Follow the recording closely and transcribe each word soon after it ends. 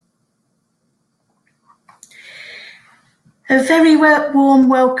A very warm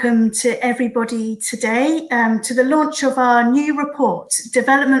welcome to everybody today to the launch of our new report,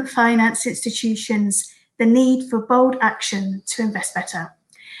 Development Finance Institutions, the Need for Bold Action to Invest Better.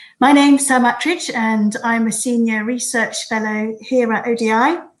 My name's Sam Attridge and I'm a Senior Research Fellow here at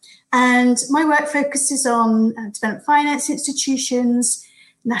ODI. And my work focuses on development finance institutions,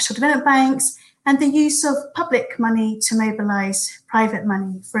 national development banks, and the use of public money to mobilise private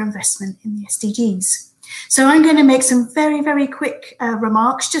money for investment in the SDGs. So I'm going to make some very, very quick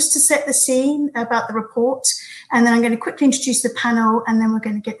remarks just to set the scene about the report, and then I'm going to quickly introduce the panel, and then we're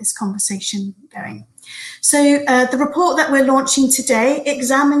going to get this conversation going. So the report that we're launching today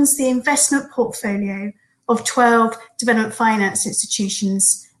examines the investment portfolio of 12 development finance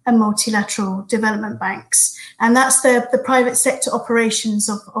institutions and multilateral development banks. And that's the private sector operations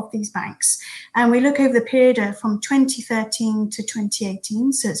of these banks. And we look over the period from 2013 to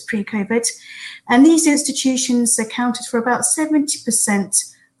 2018, so it's pre-COVID. And these institutions accounted for about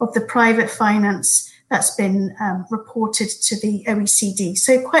 70% of the private finance that's been reported to the OECD.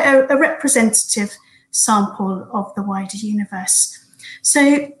 So quite a representative sample of the wider universe.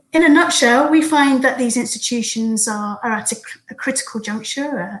 So in a nutshell, we find that these institutions are at a critical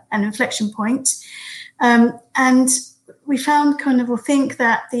juncture, an inflection point. And we found think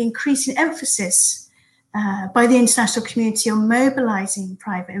that the increasing emphasis by the international community on mobilizing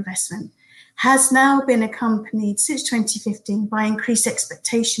private investment has now been accompanied since 2015 by increased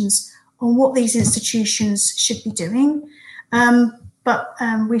expectations on what these institutions should be doing. But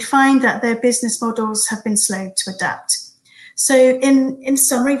we find that their business models have been slow to adapt. So in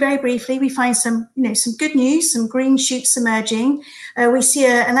summary, very briefly, we find some good news, some green shoots emerging. We see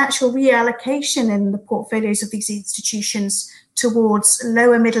an actual reallocation in the portfolios of these institutions towards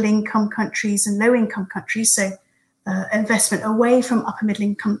lower middle income countries and low income countries. So investment away from upper middle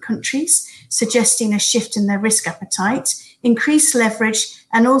income countries, suggesting a shift in their risk appetite, increased leverage,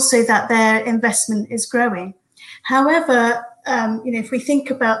 and also that their investment is growing. However, if we think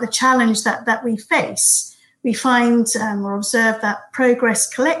about the challenge that we face, we find or observe that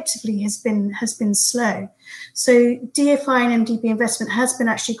progress collectively has been slow. So DFI and MDB investment has been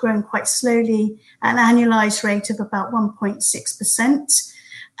actually growing quite slowly at an annualized rate of about 1.6%.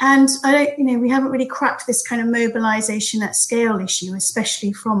 And we haven't really cracked this kind of mobilization at scale issue,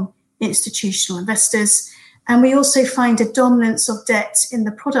 especially from institutional investors. And we also find a dominance of debt in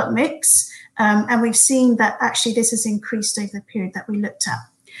the product mix. And we've seen that actually this has increased over the period that we looked at.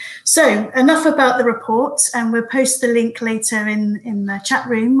 So enough about the report, and we'll post the link later in the chat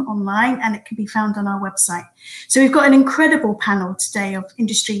room online, and it can be found on our website. So we've got an incredible panel today of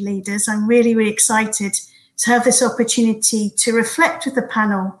industry leaders. I'm really, really excited to have this opportunity to reflect with the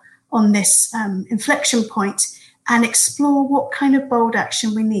panel on this inflection point and explore what kind of bold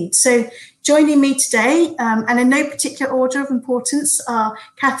action we need. So joining me today, and in no particular order of importance, are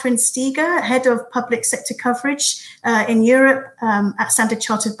Catherine Steger, Head of Public Sector Coverage in Europe at Standard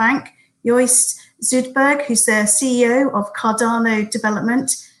Chartered Bank, Joyce Zudberg, who's the CEO of Cardano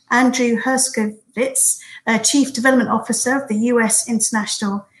Development, Andrew Herskovitz, Chief Development Officer of the US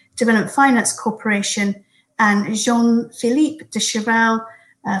International Development Finance Corporation, and Jean-Philippe de Cheval,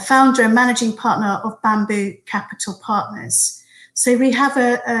 founder and managing partner of Bamboo Capital Partners. So we have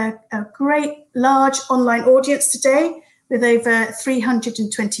a great large online audience today with over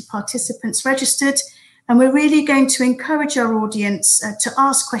 320 participants registered. And we're really going to encourage our audience to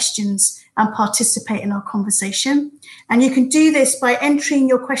ask questions and participate in our conversation. And you can do this by entering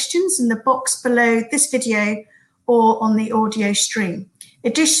your questions in the box below this video or on the audio stream.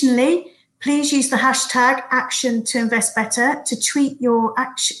 Additionally, please use the hashtag #ActionToInvestBetter to tweet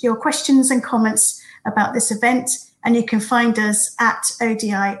your questions and comments about this event, and you can find us at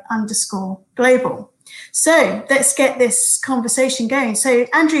ODI_global. So let's get this conversation going. So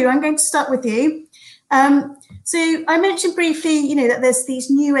Andrew, I'm going to start with you. So I mentioned briefly, that there's these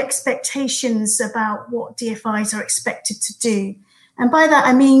new expectations about what DFIs are expected to do. And by that,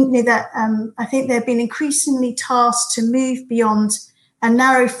 I mean that I think they've been increasingly tasked to move beyond a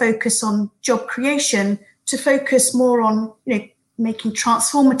narrow focus on job creation to focus more on making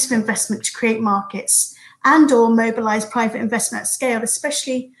transformative investment to create markets and or mobilize private investment at scale,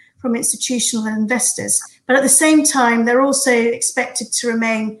 especially from institutional investors. But at the same time, they're also expected to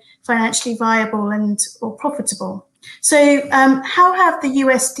remain financially viable and or profitable. So how have the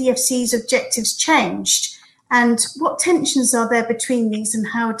US DFC's objectives changed, and what tensions are there between these, and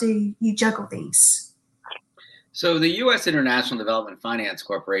how do you juggle these? So the U.S. International Development Finance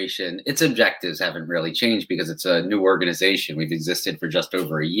Corporation, its objectives haven't really changed because it's a new organization. We've existed for just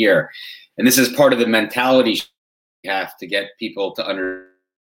over a year. And this is part of the mentality we have to get people to understand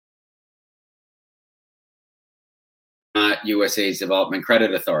not USAID's Development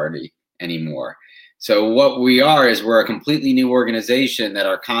Credit Authority anymore. So what we are is we're a completely new organization that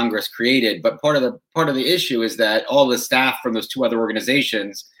our Congress created. But part of the issue is that all the staff from those two other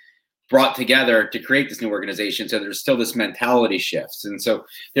organizations brought together to create this new organization. So there's still this mentality shifts. And so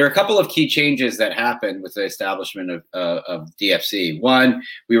there are a couple of key changes that happened with the establishment of DFC. One,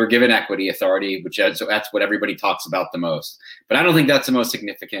 we were given equity authority, so that's what everybody talks about the most. But I don't think that's the most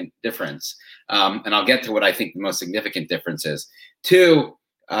significant difference. And I'll get to what I think the most significant difference is. Two,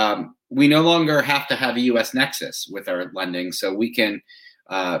 we no longer have to have a U.S. nexus with our lending, so we can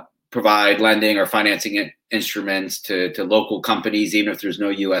provide lending or financing instruments to local companies, even if there's no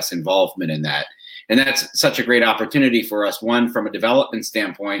U.S. involvement in that. And that's such a great opportunity for us, one, from a development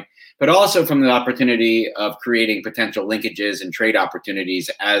standpoint, but also from the opportunity of creating potential linkages and trade opportunities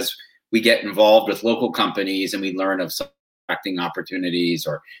as we get involved with local companies and we learn of subcontracting opportunities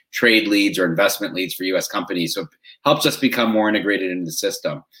or trade leads or investment leads for U.S. companies. So it helps us become more integrated into the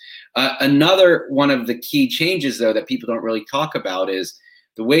system. Another one of the key changes, though, that people don't really talk about is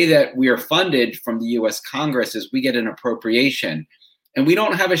the way that we are funded from the U.S. Congress is we get an appropriation and we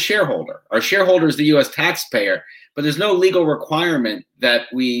don't have a shareholder. Our shareholder is the U.S. taxpayer, but there's no legal requirement that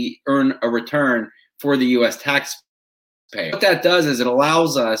we earn a return for the U.S. taxpayer. What that does is it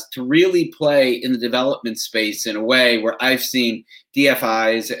allows us to really play in the development space in a way where I've seen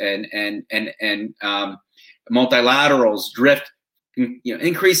DFIs and multilaterals drift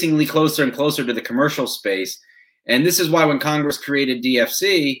increasingly closer and closer to the commercial space. And this is why when Congress created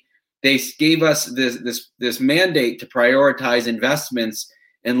DFC, they gave us this mandate to prioritize investments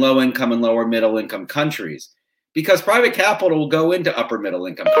in low-income and lower middle-income countries, because private capital will go into upper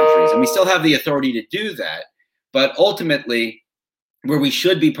middle-income countries, and we still have the authority to do that. But ultimately, where we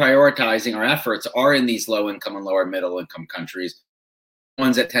should be prioritizing our efforts are in these low-income and lower middle-income countries,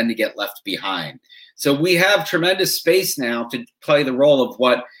 ones that tend to get left behind. So we have tremendous space now to play the role of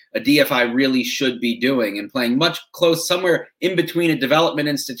what a DFI really should be doing, and playing somewhere in between a development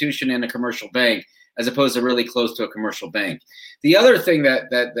institution and a commercial bank, as opposed to really close to a commercial bank. The other thing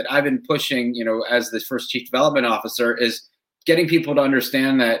that I've been pushing, as the first chief development officer, is getting people to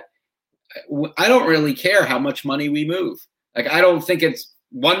understand that I don't really care how much money we move. Like, I don't think it's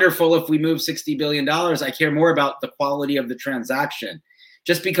wonderful if we move $60 billion. I care more about the quality of the transaction.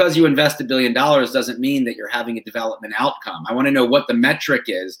 Just because you invest $1 billion doesn't mean that you're having a development outcome. I want to know what the metric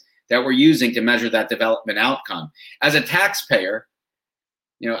is that we're using to measure that development outcome. As a taxpayer,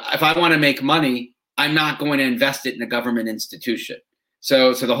 if I want to make money, I'm not going to invest it in a government institution.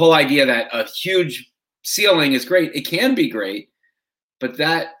 So the whole idea that a huge ceiling is great, it can be great, but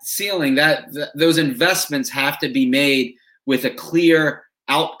that ceiling, those investments have to be made with a clear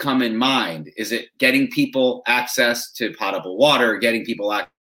outcome in mind. Is it getting people access to potable water, getting people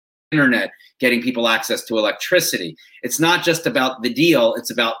access to internet, getting people access to electricity? It's not just about the deal, it's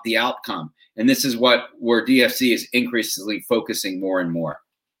about the outcome. And this is where DFC is increasingly focusing more and more.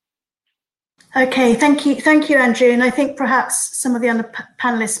 Okay, thank you, Andrew. And I think perhaps some of the other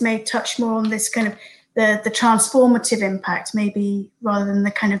panelists may touch more on this kind of the transformative impact, maybe rather than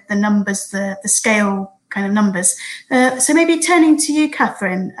the kind of the numbers, the scale kind of numbers. So maybe turning to you,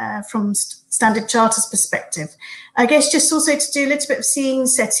 Catherine, from Standard Chartered's perspective, I guess just also to do a little bit of scene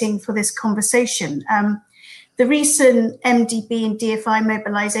setting for this conversation. The recent MDB and DFI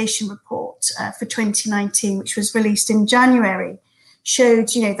mobilization report for 2019, which was released in January, showed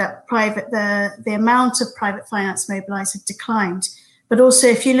that the amount of private finance mobilized had declined. But also,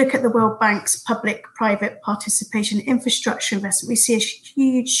 if you look at the World Bank's public-private participation infrastructure investment, we see a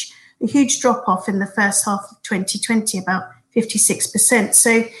huge drop-off in the first half of 2020, about 56%.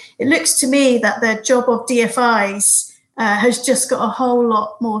 So it looks to me that the job of DFIs has just got a whole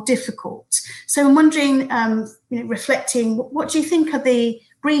lot more difficult. So I'm wondering, reflecting, what do you think are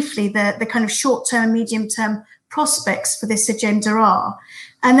briefly the kind of short-term, medium-term prospects for this agenda are?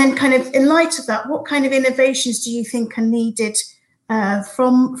 And then kind of in light of that, what kind of innovations do you think are needed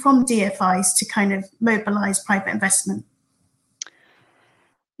from DFIs to kind of mobilize private investment?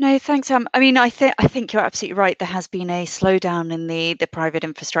 No, thanks, Sam. I mean, I think you're absolutely right. There has been a slowdown in the private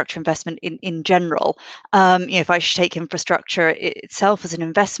infrastructure investment in general. If I should take infrastructure itself as an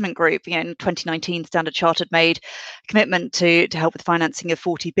investment group, in 2019, Standard Chartered made a commitment to help with financing of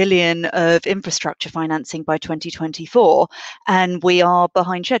 40 billion of infrastructure financing by 2024, and we are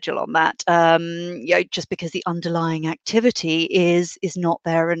behind schedule on that. Just because the underlying activity is not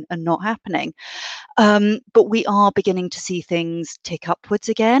there and not happening. But we are beginning to see things tick upwards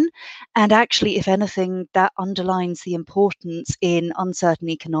again. And actually, if anything, that underlines the importance in uncertain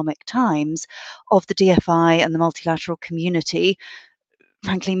economic times of the DFI and the multilateral community,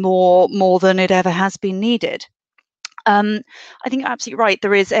 frankly, more than it ever has been needed. I think you're absolutely right.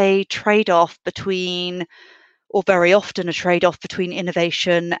 There is a trade-off between, or very often a trade-off between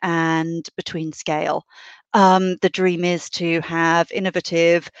innovation and between scale. The dream is to have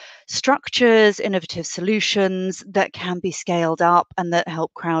innovative structures, innovative solutions that can be scaled up and that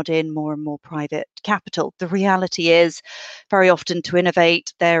help crowd in more and more private capital. The reality is, very often to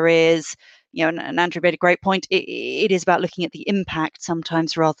innovate, there is, and Andrew made a great point, it is about looking at the impact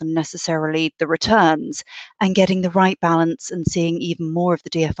sometimes rather than necessarily the returns, and getting the right balance and seeing even more of the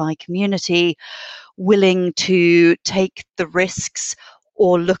DFI community willing to take the risks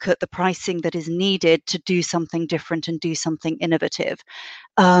or look at the pricing that is needed to do something different and do something innovative.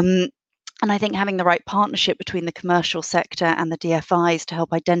 And I think having the right partnership between the commercial sector and the DFIs to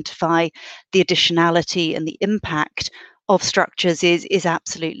help identify the additionality and the impact of structures is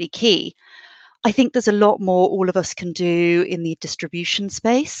absolutely key. I think there's a lot more all of us can do in the distribution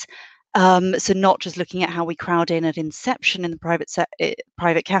space. So not just looking at how we crowd in at inception in the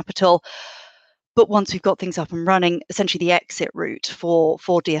private capital, but once we've got things up and running, essentially the exit route for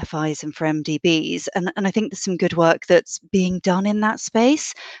DFIs and for MDBs. And I think there's some good work that's being done in that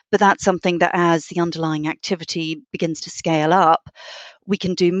space, but that's something that as the underlying activity begins to scale up, we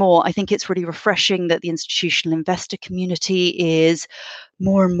can do more. I think it's really refreshing that the institutional investor community is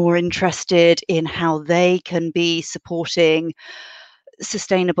more and more interested in how they can be supporting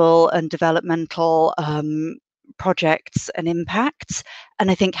sustainable and developmental projects and impacts. And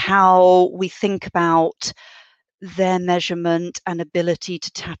I think how we think about their measurement and ability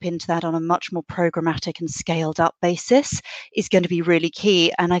to tap into that on a much more programmatic and scaled up basis is going to be really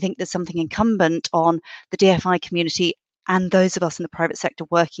key. And I think there's something incumbent on the DFI community and those of us in the private sector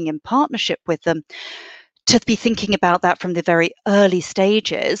working in partnership with them to be thinking about that from the very early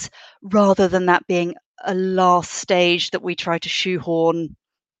stages, rather than that being a last stage that we try to shoehorn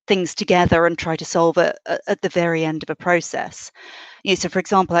things together and try to solve it at the very end of a process. So for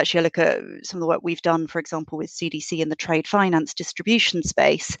example, actually I look at some of the work we've done, for example, with CDC in the trade finance distribution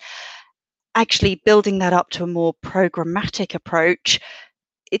space, actually building that up to a more programmatic approach.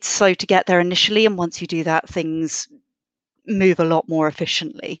 It's slow to get there initially, and once you do that, things move a lot more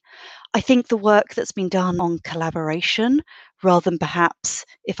efficiently. I think the work that's been done on collaboration, rather than perhaps,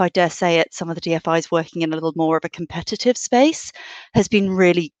 if I dare say it, some of the DFIs working in a little more of a competitive space, has been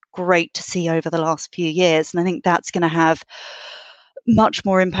really great to see over the last few years. And I think that's going to have much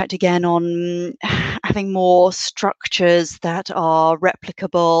more impact again on having more structures that are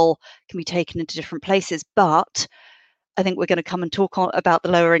replicable, can be taken into different places. But I think we're going to come and talk about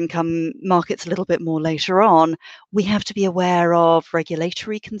the lower income markets a little bit more later on. We have to be aware of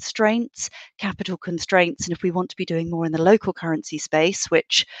regulatory constraints, capital constraints, and if we want to be doing more in the local currency space,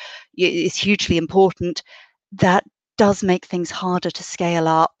 which is hugely important, that does make things harder to scale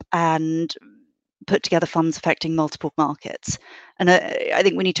up and put together funds affecting multiple markets. And I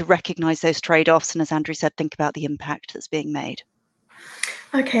think we need to recognise those trade-offs, and as Andrew said, think about the impact that's being made.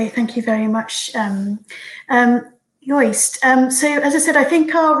 Okay, thank you very much. Joist. So as I said, I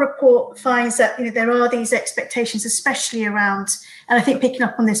think our report finds that there are these expectations, especially around, and I think picking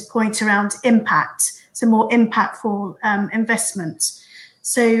up on this point around impact, so more impactful investment.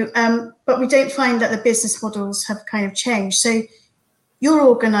 So, but we don't find that the business models have kind of changed. So your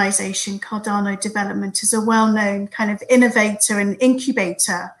organisation, Cardano Development, is a well-known kind of innovator and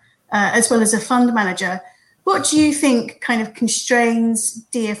incubator, as well as a fund manager. What do you think kind of constrains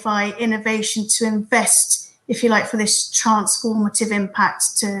DFI innovation to invest, if you like, for this transformative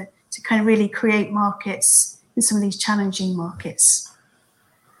impact to kind of really create markets in some of these challenging markets?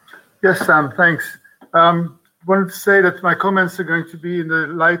 Yes, Sam, thanks. I wanted to say that my comments are going to be in the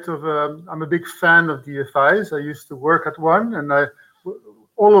light of, I'm a big fan of DFIs. I used to work at one, and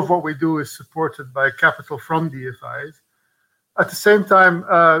all of what we do is supported by capital from DFIs. At the same time,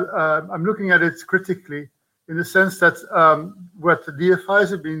 I'm looking at it critically in the sense that what the DFIs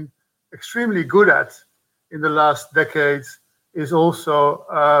have been extremely good at in the last decades is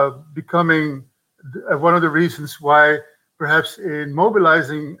also becoming one of the reasons why perhaps in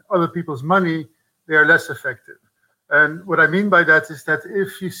mobilizing other people's money, they are less effective. And what I mean by that is that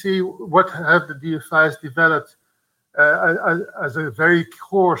if you see what have the DFIs developed as a very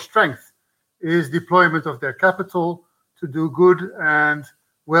core strength is deployment of their capital to do good and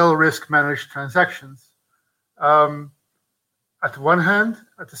well risk managed transactions. At one hand,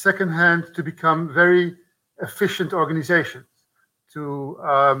 at the second hand, to become very efficient organizations, to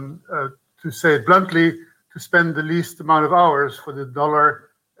say it bluntly, to spend the least amount of hours for the dollar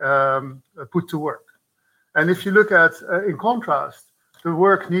put to work. And if you look at, in contrast, the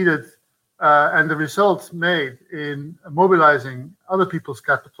work needed and the results made in mobilizing other people's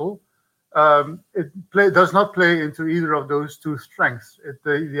capital does not play into either of those two strengths.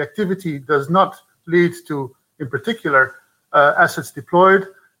 The activity does not lead to, in particular, assets deployed,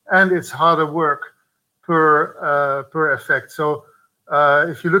 and it's harder work per effect. So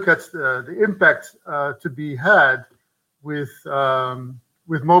if you look at the impact to be had with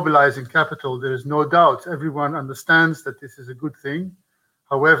mobilizing capital, there is no doubt everyone understands that this is a good thing.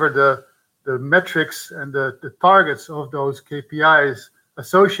 However, the metrics and the targets of those KPIs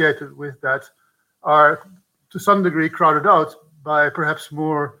associated with that are to some degree crowded out by perhaps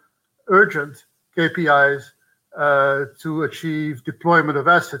more urgent KPIs to achieve deployment of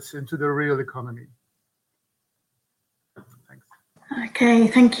assets into the real economy. Thanks. Okay,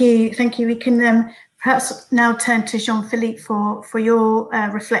 thank you. We can perhaps now turn to Jean-Philippe for your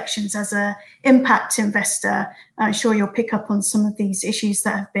reflections as an impact investor. I'm sure you'll pick up on some of these issues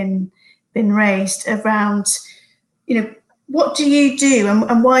that have been raised around, what do you do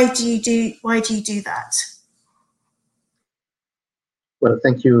and why do you do that? Well,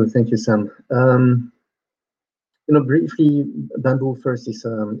 thank you, Sam. Briefly, Bamboo first is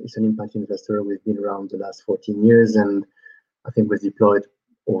an impact investor. We've been around the last 14 years, and I think we've deployed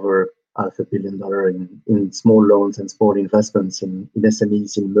over $500 million in small loans and small investments in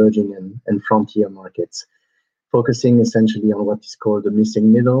SMEs, in emerging and frontier markets, focusing essentially on what is called the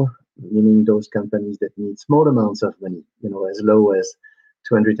missing middle, meaning those companies that need small amounts of money, as low as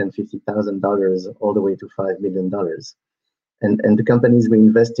 $250,000 all the way to $5 million. And the companies we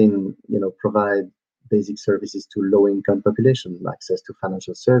invest in, provide basic services to low-income population, access to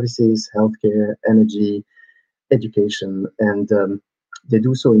financial services, healthcare, energy, education, and they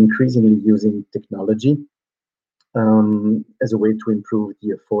do so increasingly using technology as a way to improve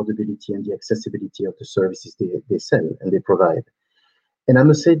the affordability and the accessibility of the services they sell and they provide. And I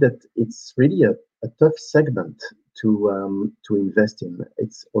must say that it's really a tough segment to invest in.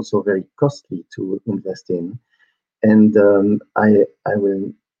 It's also very costly to invest in. And I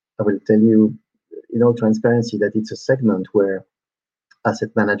will tell you, transparency, that it's a segment where asset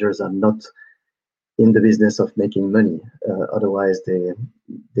managers are not in the business of making money. Otherwise, they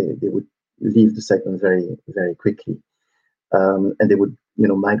would leave the segment very, very quickly, and they would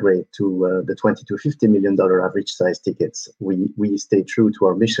migrate to the $20 to $50 million average size tickets. We stay true to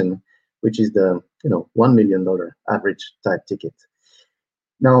our mission, which is the $1 million average type ticket.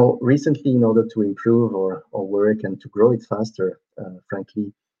 Now, recently, in order to improve our work and to grow it faster,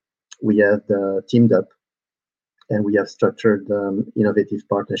 frankly, we have teamed up and we have structured innovative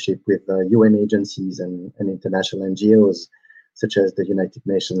partnership with UN agencies and international NGOs, such as the United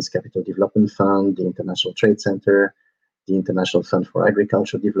Nations Capital Development Fund, the International Trade Center, the International Fund for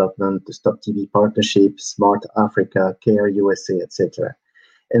Agricultural Development, the Stop TB Partnership, Smart Africa, CARE USA, etc.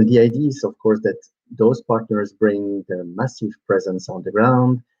 And the idea is, of course, that those partners bring their massive presence on the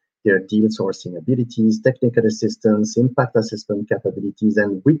ground, their deal sourcing abilities, technical assistance, impact assessment capabilities,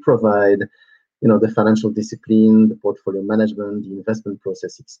 and we provide, the financial discipline, the portfolio management, the investment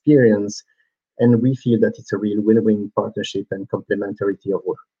process experience, and we feel that it's a real win-win partnership and complementarity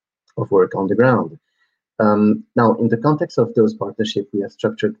of work on the ground. Now, in the context of those partnerships, we have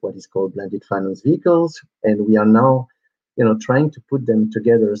structured what is called blended finance vehicles, and we are now, trying to put them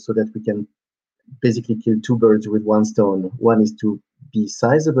together so that we can basically kill two birds with one stone. One is to be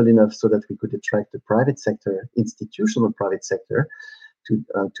sizable enough so that we could attract the private sector, institutional private sector,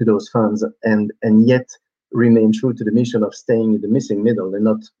 to those funds, and yet remain true to the mission of staying in the missing middle and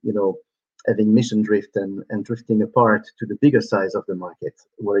not, having mission drift and drifting apart to the bigger size of the market,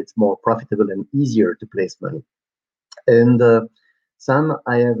 where it's more profitable and easier to place money. And Sam,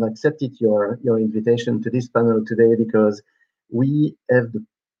 I have accepted your invitation to this panel today because we have the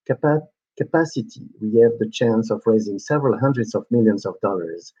capacity, we have the chance of raising several hundreds of millions of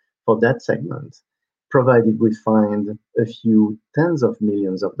dollars for that segment, provided we find a few tens of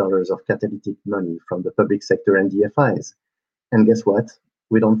millions of dollars of catalytic money from the public sector and DFIs. And guess what?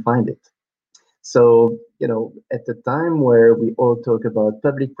 We don't find it. So, at the time where we all talk about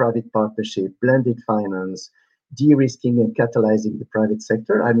public-private partnership, blended finance, de-risking and catalyzing the private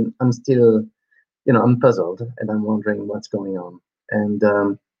sector, I'm still, I'm puzzled and I'm wondering what's going on. And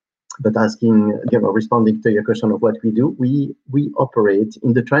but responding to your question of what we do, we operate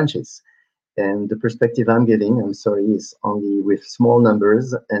in the trenches. And the perspective I'm giving, I'm sorry, is only with small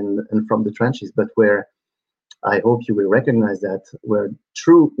numbers and from the trenches, but where I hope you will recognize that where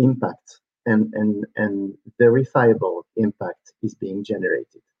true impact and verifiable impact is being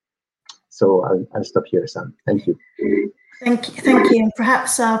generated. So I'll stop here, Sam. Thank you. Thank you. And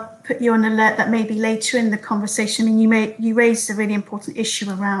perhaps I'll put you on alert that maybe later in the conversation, I mean, you raised a really important issue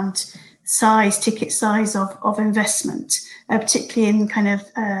around ticket size of investment, particularly in kind of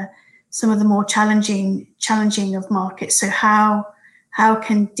some of the more challenging of markets. So how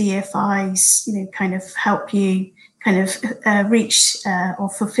can DFIs, kind of help you kind of reach or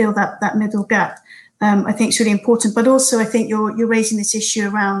fulfill that middle gap? I think it's really important. But also, I think you're raising this issue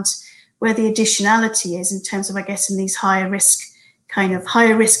around where the additionality is in terms of, I guess, in these higher risk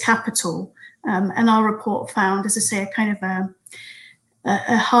capital. And our report found, as I say, a kind of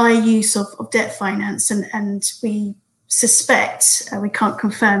a high use of debt finance, and we suspect, we can't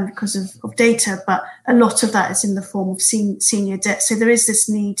confirm because of data, but a lot of that is in the form of senior debt. So there is this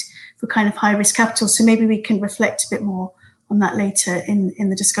need for kind of high risk capital. So maybe we can reflect a bit more on that later in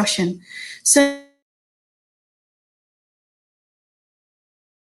the discussion. So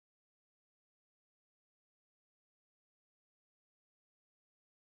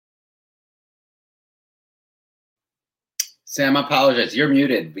Sam, I apologize. You're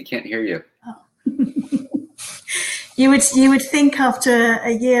muted. We can't hear you. Oh. You would think after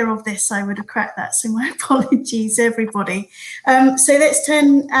a year of this I would have cracked that, so my apologies, everybody. So let's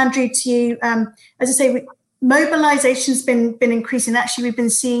turn, Andrew, to you. As I say, mobilisation's been increasing. Actually, we've been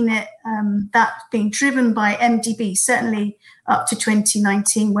seeing it that being driven by MDB, certainly up to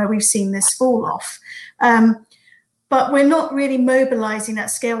 2019, where we've seen this fall off. But we're not really mobilising at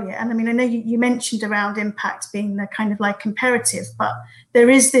scale yet. And I mean, I know you mentioned around impact being the kind of like imperative, but there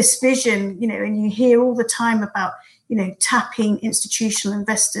is this vision, and you hear all the time about, tapping institutional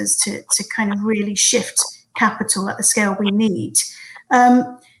investors to kind of really shift capital at the scale we need.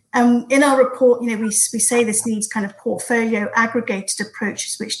 And in our report, we say this needs kind of portfolio aggregated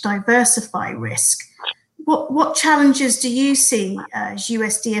approaches which diversify risk. What challenges do you see as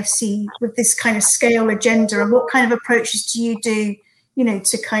USDFC with this kind of scale agenda, and what kind of approaches do you do,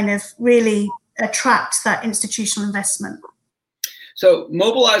 to kind of really attract that institutional investment? So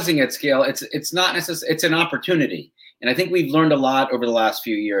mobilizing at scale, it's not necessarily, it's an opportunity. And I think we've learned a lot over the last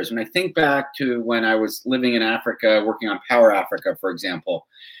few years. When I think back to when I was living in Africa, working on Power Africa, for example,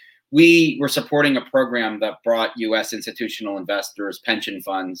 we were supporting a program that brought US institutional investors, pension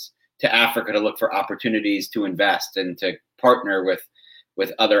funds, to Africa to look for opportunities to invest and to partner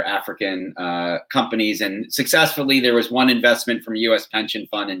with other African companies. And successfully, there was one investment from a US pension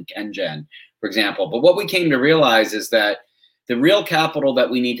fund in KenGen, for example. But what we came to realize is that the real capital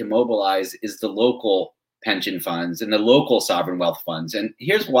that we need to mobilize is the local pension funds and the local sovereign wealth funds. And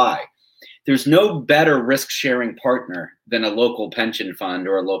here's why. There's no better risk-sharing partner than a local pension fund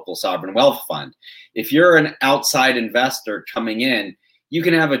or a local sovereign wealth fund. If you're an outside investor coming in, you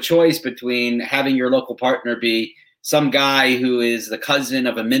can have a choice between having your local partner be some guy who is the cousin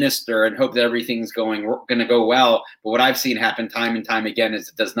of a minister and hope that everything's going to go well. But what I've seen happen time and time again is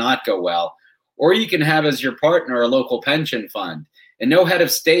it does not go well. Or you can have as your partner a local pension fund. And no head of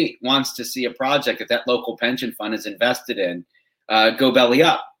state wants to see a project that local pension fund is invested in go belly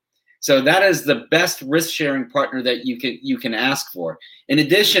up. So that is the best risk-sharing partner that you can ask for. In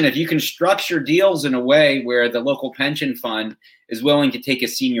addition, if you can structure deals in a way where the local pension fund is willing to take a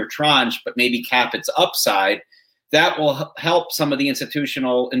senior tranche but maybe cap its upside, that will help some of the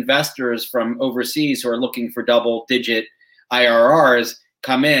institutional investors from overseas who are looking for double-digit IRRs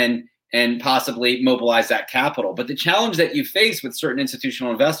come in and possibly mobilize that capital. But the challenge that you face with certain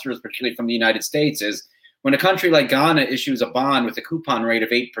institutional investors, particularly from the United States, is when a country like Ghana issues a bond with a coupon rate of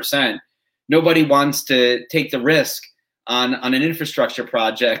 8%, nobody wants to take the risk on an infrastructure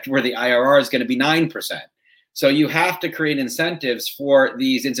project where the IRR is going to be 9%. So you have to create incentives for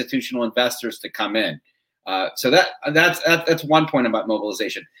these institutional investors to come in. So that's one point about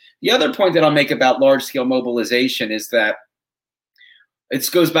mobilization. The other point that I'll make about large-scale mobilization is that it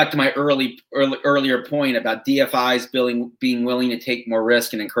goes back to my earlier point about DFIs being willing to take more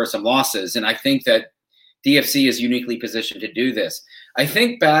risk and incur some losses. And I think that DFC is uniquely positioned to do this. I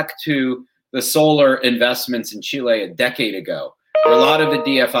think back to the solar investments in Chile a decade ago, where a lot of the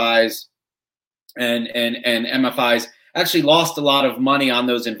DFIs and MFIs actually lost a lot of money on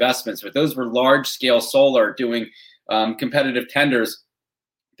those investments, but those were large-scale solar doing competitive tenders.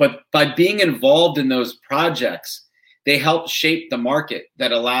 But by being involved in those projects, they helped shape the market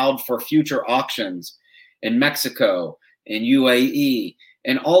that allowed for future auctions in Mexico, in UAE,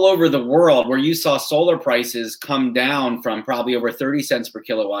 and all over the world, where you saw solar prices come down from probably over 30 cents per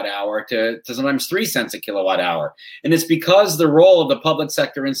kilowatt hour to sometimes 3 cents a kilowatt hour. And it's because the role of the public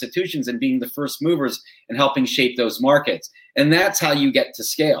sector institutions in being the first movers and helping shape those markets. And that's how you get to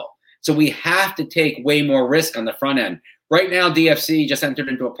scale. So we have to take way more risk on the front end. Right now, DFC just entered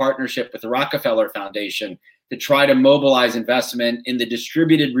into a partnership with the Rockefeller Foundation to try to mobilize investment in the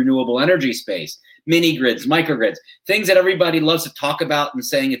distributed renewable energy space, mini grids, microgrids, things that everybody loves to talk about and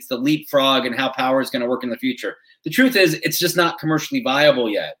saying it's the leapfrog and how power is going to work in the future. The truth is, it's just not commercially viable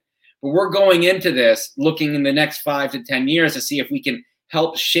yet. But we're going into this looking in the next 5 to 10 years to see if we can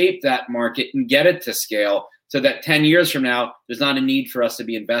help shape that market and get it to scale so that 10 years from now, there's not a need for us to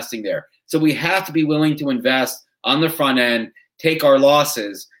be investing there. So we have to be willing to invest on the front end, take our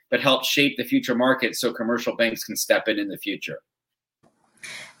losses, but help shape the future market so commercial banks can step in the future.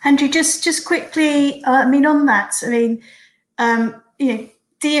 Andrew, just quickly, on that,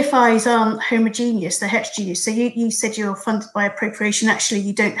 DFIs aren't homogeneous, they're heterogeneous. So you said you're funded by appropriation. Actually,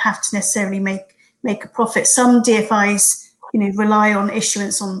 you don't have to necessarily make a profit. Some DFIs, rely on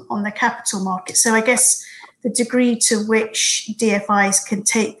issuance on the capital market. So I guess the degree to which DFIs can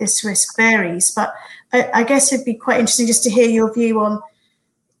take this risk varies. But I guess it'd be quite interesting just to hear your view on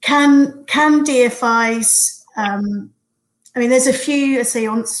can DFIs, there's a few, especially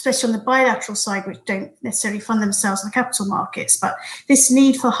on the bilateral side, which don't necessarily fund themselves in the capital markets, but this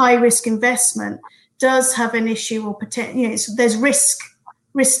need for high risk investment does have an issue or potential, there's risk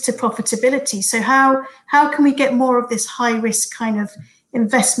to profitability. So how can we get more of this high risk kind of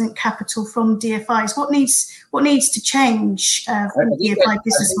investment capital from DFIs? What needs to change from DFI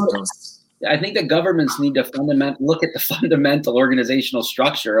business models? I think the governments need to look at the fundamental organizational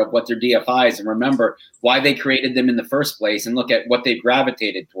structure of what their DFIs and remember why they created them in the first place and look at what they've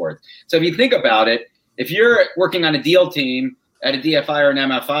gravitated towards. So if you think about it, if you're working on a deal team at a DFI or an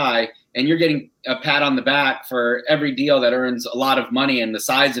MFI and you're getting a pat on the back for every deal that earns a lot of money and the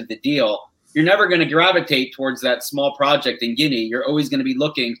size of the deal, you're never going to gravitate towards that small project in Guinea. You're always going to be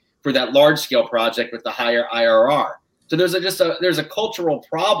looking for that large scale project with the higher IRR. So there's a cultural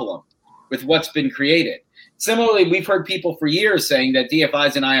problem with what's been created. Similarly, we've heard people for years saying that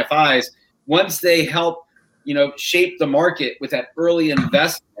DFIs and IFIs, once they help, shape the market with that early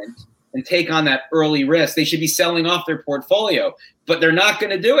investment and take on that early risk, they should be selling off their portfolio. But they're not going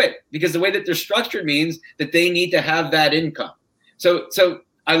to do it because the way that they're structured means that they need to have that income. So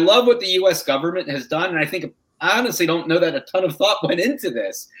I love what the U.S. government has done, and I honestly don't know that a ton of thought went into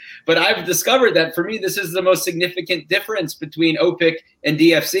this, but I've discovered that for me, this is the most significant difference between OPIC and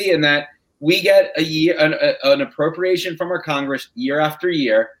DFC in that we get an appropriation from our Congress year after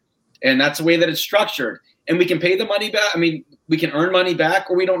year, and that's the way that it's structured. And we can pay the money back. We can earn money back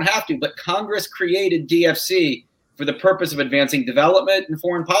or we don't have to, but Congress created DFC for the purpose of advancing development and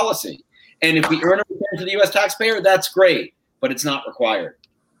foreign policy. And if we earn a return to the U.S. taxpayer, that's great, but it's not required.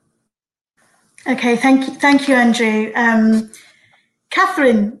 Okay, thank you, Andrew.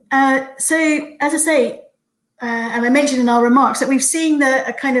 Catherine, so as I say, and I mentioned in our remarks that we've seen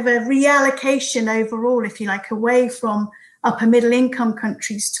a kind of a reallocation overall, if you like, away from upper middle income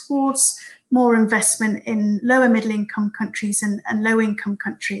countries towards more investment in lower middle income countries and low income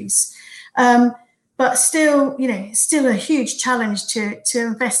countries. But still, still a huge challenge to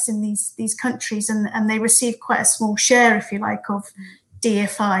invest in these countries, and they receive quite a small share, if you like, of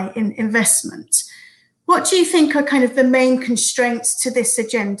DFI in investment. What do you think are kind of the main constraints to this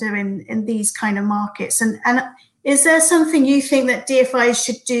agenda in these kind of markets? And is there something you think that DFIs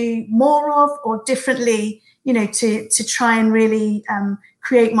should do more of or differently, to try and really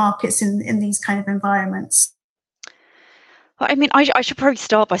create markets in these kind of environments? I should probably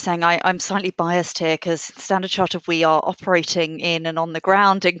start by saying I'm slightly biased here because Standard Chartered, we are operating in and on the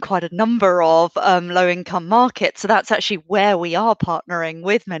ground in quite a number of low-income markets. So that's actually where we are partnering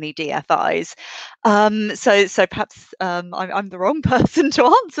with many DFIs. So perhaps I'm the wrong person to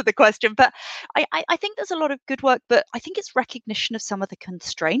answer the question, but I think there's a lot of good work, but I think it's recognition of some of the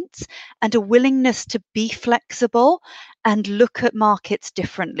constraints and a willingness to be flexible and look at markets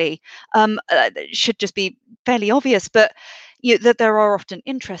differently. It should just be fairly obvious, but that there are often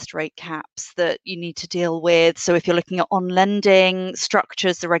interest rate caps that you need to deal with. So if you're looking at on lending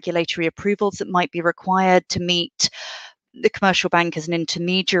structures, the regulatory approvals that might be required to meet the commercial bank as an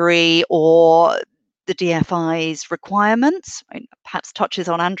intermediary or the DFI's requirements, perhaps touches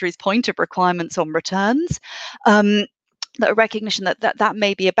on Andrew's point of requirements on returns, that recognition that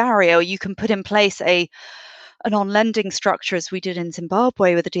may be a barrier. You can put in place an on-lending structure as we did in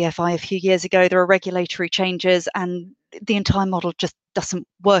Zimbabwe with the DFI a few years ago. There are regulatory changes and the entire model just doesn't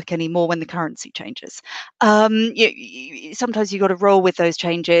work anymore when the currency changes. Sometimes you've got to roll with those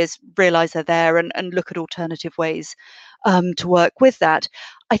changes, realize they're there and look at alternative ways to work with that.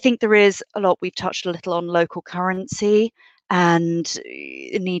 I think there is a lot, we've touched a little on local currency and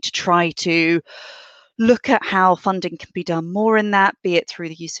a need to try to look at how funding can be done more in that, be it through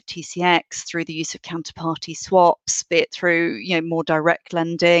the use of TCX, through the use of counterparty swaps, be it through more direct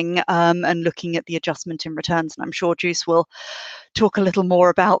lending and looking at the adjustment in returns. And I'm sure Juice will talk a little more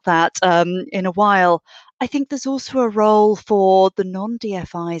about that in a while. I think there's also a role for the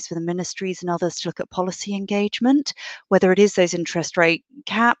non-DFIs, for the ministries and others to look at policy engagement, whether it is those interest rate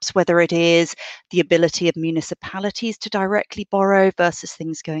caps, whether it is the ability of municipalities to directly borrow versus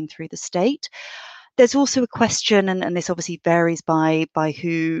things going through the state. There's also a question, and this obviously varies by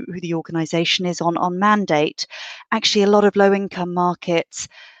who the organisation is on mandate. Actually, a lot of low-income markets,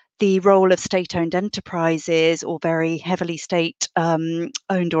 the role of state-owned enterprises or very heavily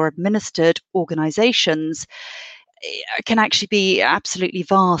state-owned or administered organisations can actually be absolutely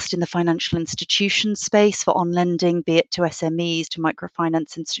vast in the financial institution space for on lending, be it to SMEs, to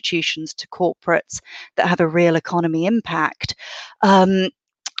microfinance institutions, to corporates that have a real economy impact.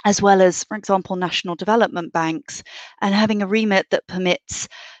 As well as, for example, national development banks, and having a remit that permits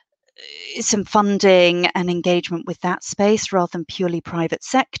some funding and engagement with that space rather than purely private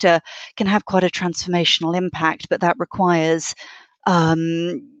sector can have quite a transformational impact, but that requires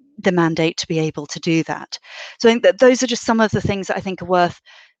the mandate to be able to do that. So I think that those are just some of the things that I think are worth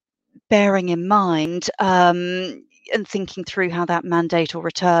bearing in mind and thinking through how that mandate or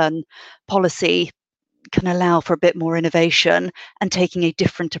return policy can allow for a bit more innovation and taking a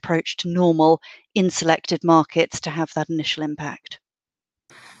different approach to normal in selected markets to have that initial impact.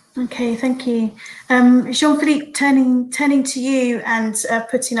 Okay, thank you. Jean-Philippe, turning to you and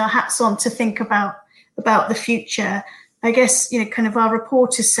putting our hats on to think about the future. I guess, kind of our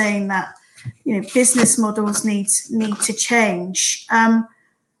report is saying that, business models need to change.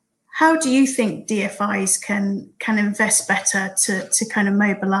 How do you think DFIs can invest better to kind of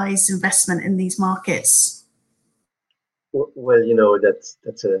mobilize investment in these markets? Well,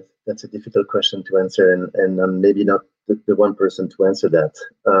 that's a difficult question to answer, and I'm maybe not the one person to answer that.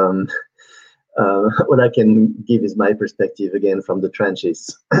 What I can give is my perspective again from the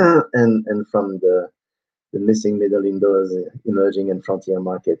trenches and from the missing middle in those emerging and frontier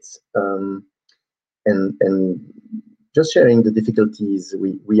markets, and just sharing the difficulties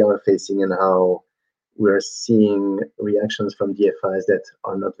we are facing and how we're seeing reactions from DFIs that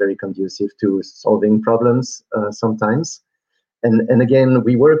are not very conducive to solving problems sometimes. And again,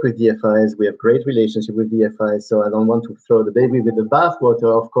 we work with DFIs. We have great relationship with DFIs, so I don't want to throw the baby with the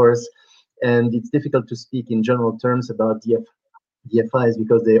bathwater, of course. And it's difficult to speak in general terms about DFIs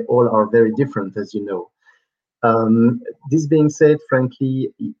because they all are very different, as you know. This being said,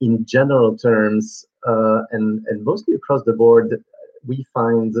 frankly, in general terms, and mostly across the board, we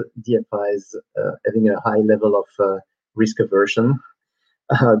find DFIs having a high level of risk aversion.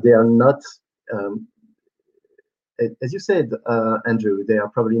 They are not, as you said, Andrew, they are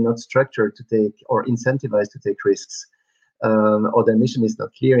probably not structured to take or incentivized to take risks, or the mission is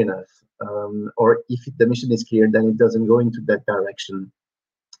not clear enough. Or if the mission is clear, then it doesn't go into that direction.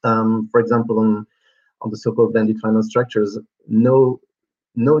 For example, on the so-called blended finance structures, no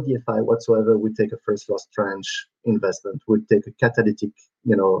DFI whatsoever would take a first loss tranche investment, would take a catalytic,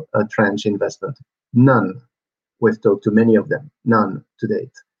 a tranche investment. None. We've talked to many of them. None to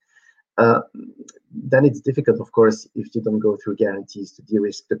date. Then it's difficult, of course, if you don't go through guarantees to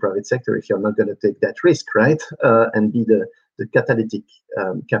de-risk the private sector, if you're not going to take that risk, right? And be the catalytic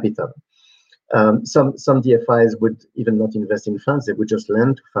capital. Some DFIs would even not invest in funds. They would just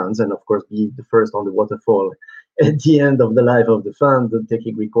lend to funds and, of course, be the first on the waterfall at the end of the life of the fund,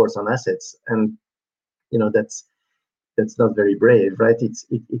 taking recourse on assets. And, that's not very brave, right?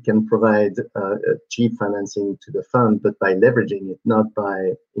 It can provide cheap financing to the fund, but by leveraging it, not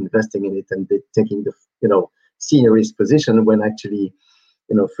by investing in it and taking the, senior risk position when actually,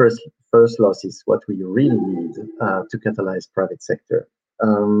 first loss is what we really need to catalyze private sector.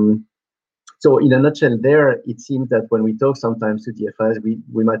 So in a nutshell there, it seems that when we talk sometimes to DFIs,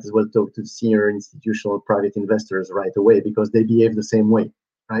 we might as well talk to senior institutional private investors right away because they behave the same way,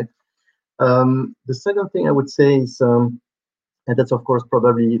 right? The second thing I would say is, and that's of course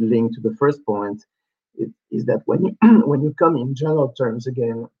probably linked to the first point, is that when you come in general terms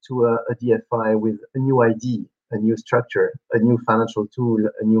again to a DFI with a new ID, a new structure, a new financial tool,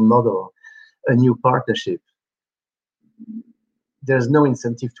 a new model, a new partnership, there's no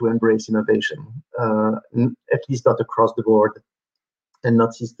incentive to embrace innovation, at least not across the board and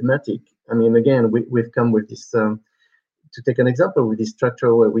not systematic. I mean, again, we've come with this, to take an example, with this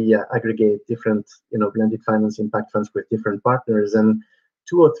structure where we aggregate different, blended finance impact funds with different partners, and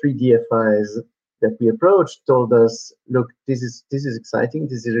 2 or 3 DFIs that we approached told us, look, this is exciting,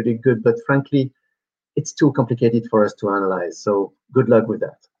 this is really good, but frankly, it's too complicated for us to analyze. So good luck with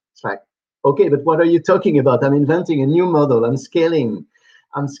that. It's like, okay, but what are you talking about? I'm inventing a new model. I'm scaling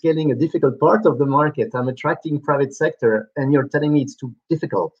a difficult part of the market. I'm attracting private sector, and you're telling me it's too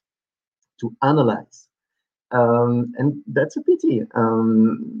difficult to analyze. And that's a pity.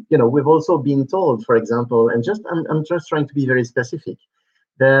 We've also been told, for example, and I'm just trying to be very specific,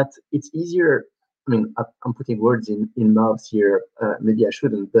 that it's easier. I mean, I'm putting words in mouths here. Maybe I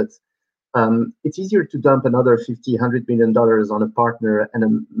shouldn't, but it's easier to dump another $50-100 million on a partner and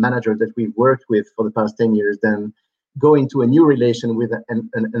a manager that we've worked with for the past 10 years than go into a new relation with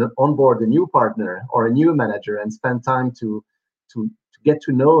and onboard a new partner or a new manager and spend time to get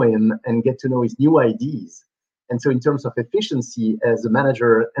to know him and get to know his new ideas. And so in terms of efficiency as a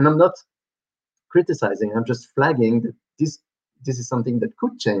manager, and I'm not criticizing, I'm just flagging that this is something that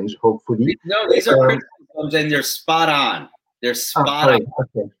could change, hopefully. No, these are criticisms and they're spot on. They're spot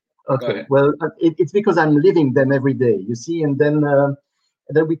on. Okay. Well, it's because I'm living them every day, you see, and then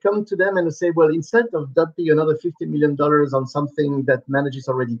we come to them and say, well, instead of dumping another $50 million on something that manages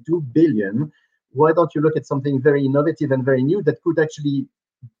already $2 billion, why don't you look at something very innovative and very new that could actually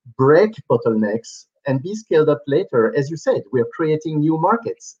break bottlenecks and be scaled up later? As you said, we are creating new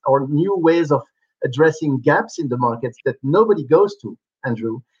markets or new ways of addressing gaps in the markets that nobody goes to,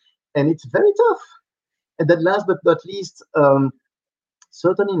 Andrew, and it's very tough. And then last but not least,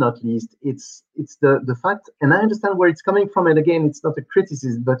 certainly not least, it's the fact, and I understand where it's coming from, and again, it's not a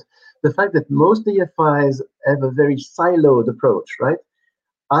criticism, but the fact that most DFIs have a very siloed approach, right?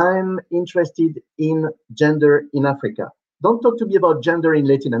 I'm interested in gender in Africa. Don't talk to me about gender in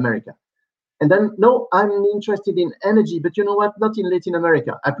Latin America. And then, no, I'm interested in energy, but you know what? Not in Latin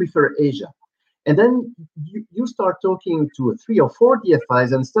America. I prefer Asia. And then you start talking to 3 or 4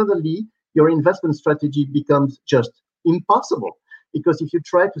 DFIs, and suddenly your investment strategy becomes just impossible. Because if you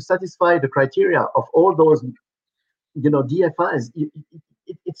try to satisfy the criteria of all those, DFIs,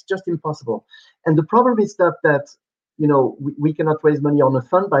 it's just impossible. And the problem is that we cannot raise money on a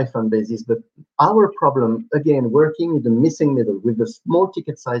fund-by-fund basis. But our problem, again, working in the missing middle with the small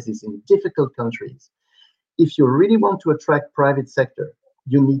ticket sizes in difficult countries, if you really want to attract private sector,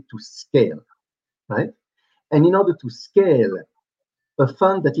 you need to scale, right? And in order to scale, a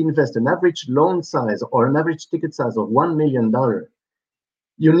fund that invests an average loan size or an average ticket size of $1 million,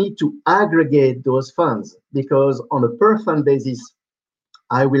 you need to aggregate those funds, because on a per fund basis,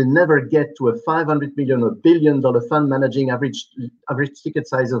 I will never get to a $500 million or $1 billion fund managing average ticket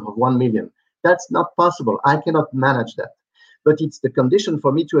sizes of 1 million. That's not possible. I cannot manage that. But it's the condition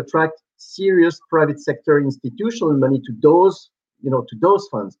for me to attract serious private sector institutional money to those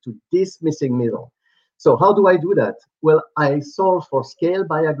funds, to this missing middle. So how do I do that? Well, I solve for scale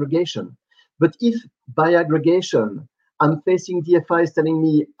by aggregation. But if by aggregation, I'm facing DFIs telling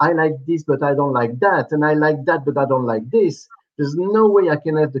me, I like this, but I don't like that, and I like that, but I don't like this, there's no way I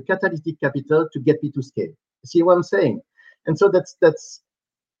can have the catalytic capital to get me to scale. See what I'm saying? And so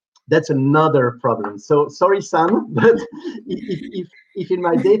that's another problem. So sorry, Sam, but if in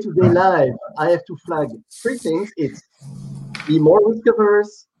my day-to-day life I have to flag 3 things, it's be more risk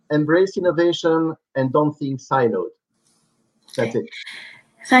averse, embrace innovation, and don't think siloed. That's it.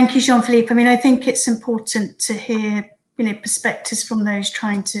 Thank you, Jean-Philippe. I mean, I think it's important to hear perspectives from those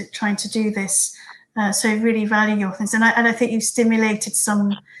trying to do this. So really value your things, and I think you've stimulated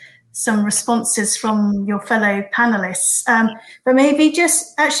some responses from your fellow panelists. But maybe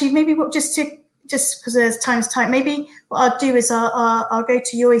just because there's time's tight, maybe what I'll do is I'll go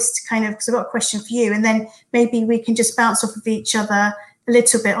to Joyce to because I've got a question for you, and then maybe we can just bounce off of each other a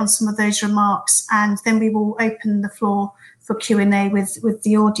little bit on some of those remarks, and then we will open the floor for Q&A with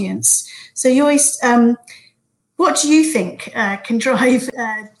the audience. So Joyce, what do you think can drive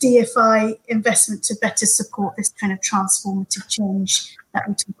DFI investment to better support this kind of transformative change that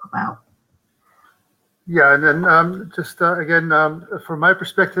we talk about? Yeah, and then again, from my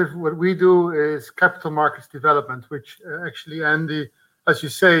perspective, what we do is capital markets development, which actually, Andy, as you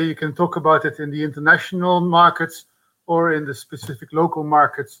say, you can talk about it in the international markets or in the specific local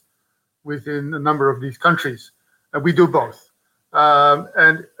markets within a number of these countries. And we do both. My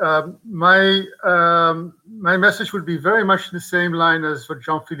message would be very much in the same line as what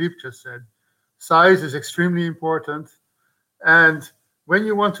Jean-Philippe just said. Size is extremely important. And when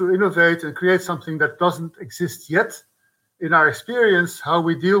you want to innovate and create something that doesn't exist yet, in our experience, how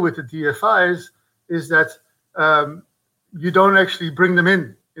we deal with the DFIs is that you don't actually bring them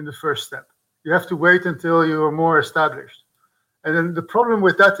in the first step. You have to wait until you are more established. And then the problem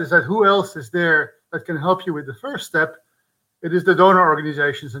with that is that who else is there that can help you with the first step? It is the donor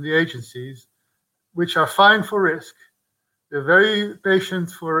organizations and the agencies, which are fine for risk. They're very patient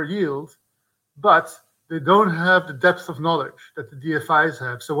for yield, but they don't have the depth of knowledge that the DFIs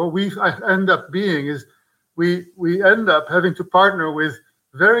have. So what we end up being is we end up having to partner with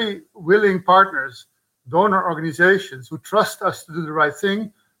very willing partners, donor organizations who trust us to do the right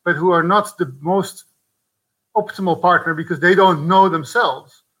thing, but who are not the most optimal partner because they don't know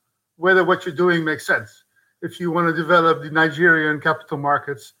themselves whether what you're doing makes sense. If you want to develop the Nigerian capital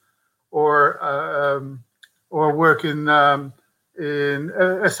markets or work in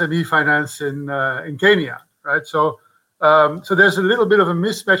SME finance in Kenya, right? So there's a little bit of a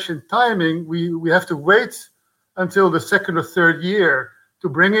mismatch in timing. We have to wait until the second or third year to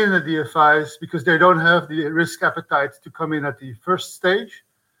bring in the DFIs because they don't have the risk appetite to come in at the first stage,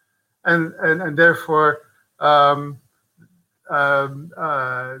 and therefore the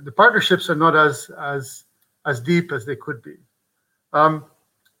partnerships are not as deep as they could be.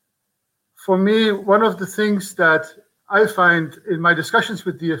 For me, one of the things that I find in my discussions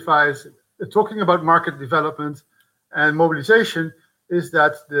with DFIs, talking about market development and mobilization, is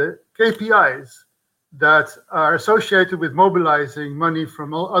that the KPIs that are associated with mobilizing money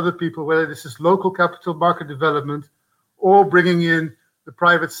from all other people, whether this is local capital market development or bringing in the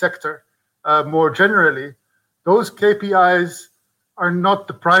private sector more generally, those KPIs are not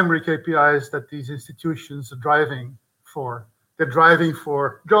the primary KPIs that these institutions are driving for. They're driving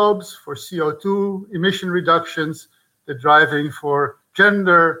for jobs, for CO2 emission reductions, they're driving for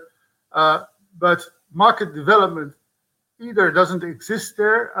gender, but market development either doesn't exist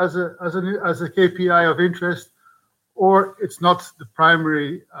there as a KPI of interest, or it's not the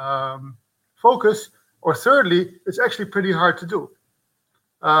primary focus, or thirdly, it's actually pretty hard to do.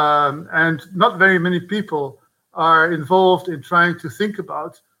 And not very many people are involved in trying to think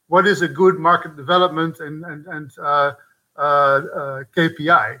about what is a good market development and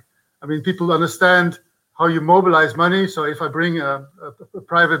KPI. I mean, people understand how you mobilize money. So if I bring a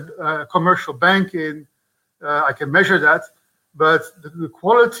private commercial bank in, I can measure that. But the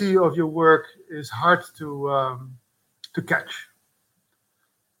quality of your work is hard to catch.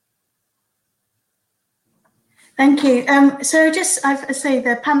 Thank you. So just, I say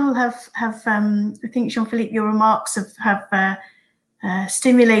the panel have I think, Jean-Philippe, your remarks have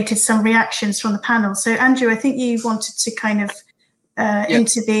stimulated some reactions from the panel. So Andrew, I think you wanted to kind of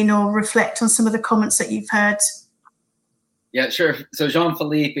intervene or reflect on some of the comments that you've heard. Yeah, sure. So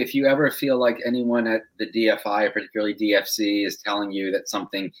Jean-Philippe, if you ever feel like anyone at the DFI, particularly DFC, is telling you that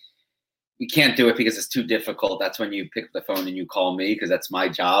something, you can't do it because it's too difficult, that's when you pick the phone and you call me, because that's my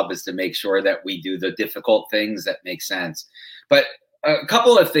job, is to make sure that we do the difficult things that make sense. But a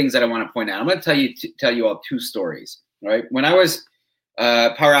couple of things that I want to point out. I'm going to tell you all two stories, right? When I was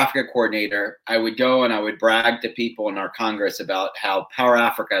Power Africa coordinator, I would go and I would brag to people in our Congress about how Power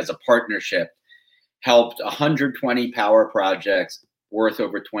Africa as a partnership helped 120 power projects worth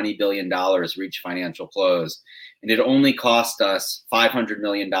over $20 billion reach financial close. And it only cost us $500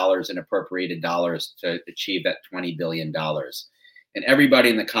 million in appropriated dollars to achieve that $20 billion. And everybody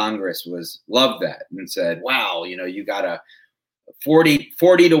in the Congress loved that and said, wow, you got a 40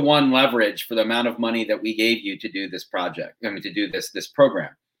 to 1 leverage for the amount of money that we gave you to do this project, to do this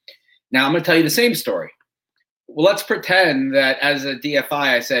program. Now I'm going to tell you the same story. Well, let's pretend that as a DFI,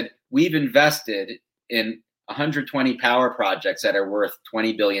 I said, we've invested in 120 power projects that are worth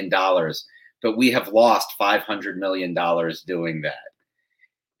 $20 billion, but we have lost $500 million doing that.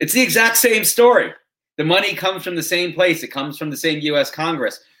 It's the exact same story. The money comes from the same place. It comes from the same US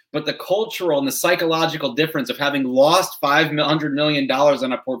Congress. But the cultural and the psychological difference of having lost $500 million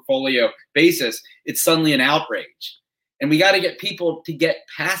on a portfolio basis, it's suddenly an outrage. And we got to get people to get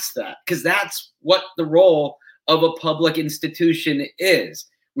past that, because that's what the role of a public institution is.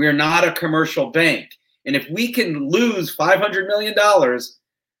 We are not a commercial bank. And if we can lose $500 million,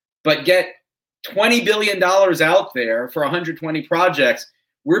 but get $20 billion out there for 120 projects,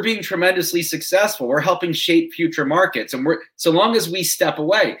 we're being tremendously successful. We're helping shape future markets. And so long as we step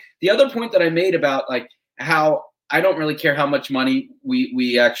away. The other point that I made about how I don't really care how much money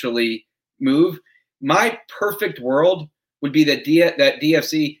we actually move. My perfect world would be that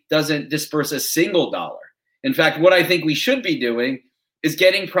DFC doesn't disperse a single dollar. In fact, what I think we should be doing is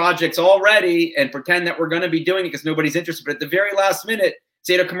getting projects all ready and pretend that we're going to be doing it because nobody's interested. But at the very last minute,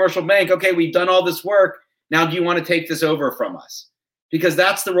 say to a commercial bank, okay, we've done all this work. Now, do you want to take this over from us? Because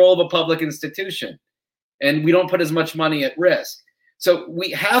that's the role of a public institution. And we don't put as much money at risk. So we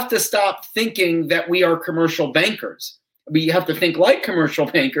have to stop thinking that we are commercial bankers. We have to think like commercial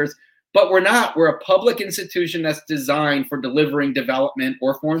bankers, but we're not. We're a public institution that's designed for delivering development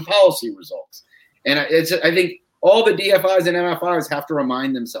or foreign policy results. And I think all the DFIs and MFIs have to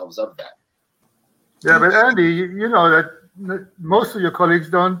remind themselves of that. Yeah, but Andy, you know that most of your colleagues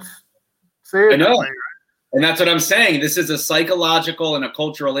don't say it. I know. That way, right? And that's what I'm saying. This is a psychological and a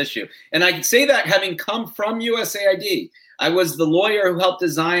cultural issue. And I can say that having come from USAID. I was the lawyer who helped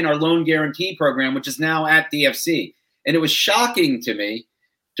design our loan guarantee program, which is now at DFC. And it was shocking to me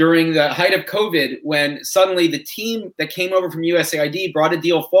during the height of COVID, when suddenly the team that came over from USAID brought a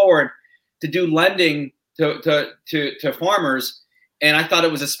deal forward to do lending to farmers. And I thought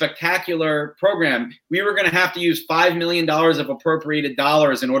it was a spectacular program. We were going to have to use $5 million of appropriated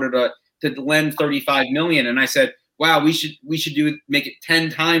dollars in order to lend $35 million. And I said, wow, we should make it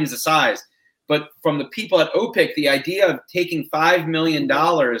 10 times the size. But from the people at OPIC, the idea of taking $5 million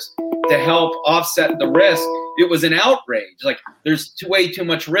to help offset the risk, it was an outrage. Like, there's way too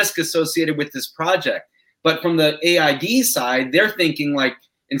much risk associated with this project. But from the AID side, they're thinking, like,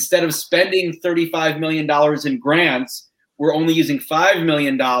 instead of spending $35 million in grants, we're only using $5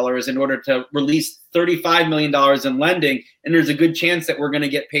 million in order to release $35 million in lending. And there's a good chance that we're going to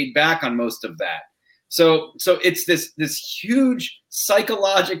get paid back on most of that. So it's this huge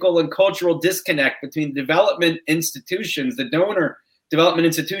psychological and cultural disconnect between development institutions, the donor development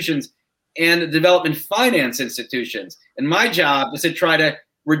institutions, and the development finance institutions. And my job is to try to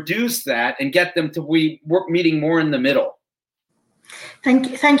reduce that and get them to work meeting more in the middle.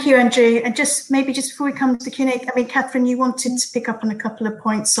 Thank you, Andrew. And just before we come to the Q&A, I mean, Catherine, you wanted to pick up on a couple of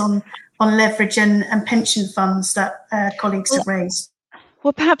points on leverage and pension funds that colleagues have raised.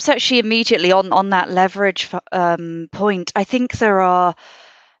 Well, perhaps actually immediately on that leverage point, I think there are,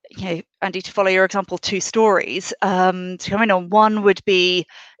 Andy, to follow your example, two stories to come in on. One would be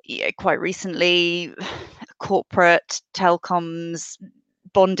quite recently corporate telecoms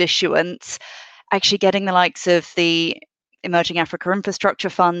bond issuance, actually getting the likes of the Emerging Africa Infrastructure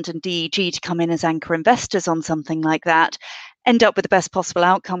Fund and DEG to come in as anchor investors on something like that, end up with the best possible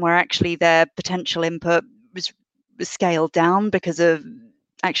outcome where actually their potential input was scaled down because of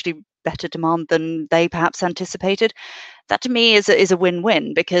actually better demand than they perhaps anticipated. That to me is a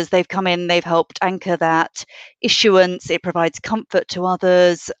win-win, because they've come in, they've helped anchor that issuance. It provides comfort to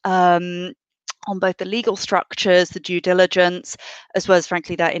others on both the legal structures, the due diligence, as well as,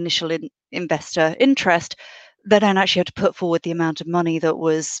 frankly, that initial investor interest. They don't actually have to put forward the amount of money that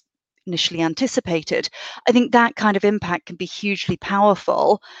was initially anticipated. I think that kind of impact can be hugely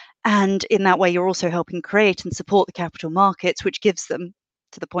powerful. And in that way, you're also helping create and support the capital markets, which gives them,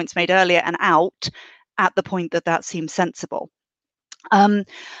 to the points made earlier, an out at the point that seems sensible. I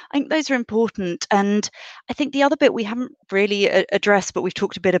think those are important. And I think the other bit we haven't really addressed, but we've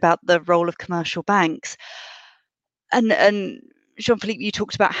talked a bit about the role of commercial banks. And Jean-Philippe, you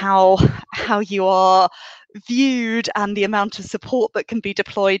talked about how you are viewed and the amount of support that can be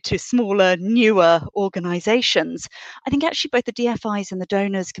deployed to smaller, newer organizations. I think actually both the DFIs and the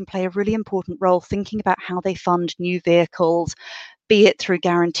donors can play a really important role thinking about how they fund new vehicles, be it through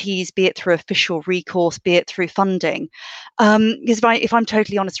guarantees, be it through official recourse, be it through funding. Because if I'm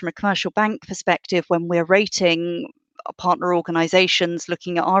totally honest, from a commercial bank perspective, when we're rating partner organizations,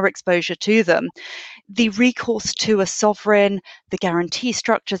 looking at our exposure to them, the recourse to a sovereign, the guarantee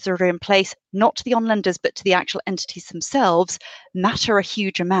structures that are in place, not to the on-lenders, but to the actual entities themselves, matter a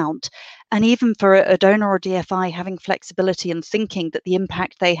huge amount. And even for a donor or DFI, having flexibility and thinking that the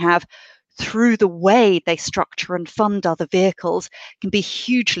impact they have through the way they structure and fund other vehicles can be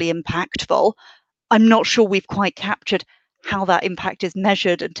hugely impactful. I'm not sure we've quite captured how that impact is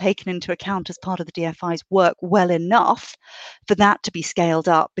measured and taken into account as part of the DFI's work well enough for that to be scaled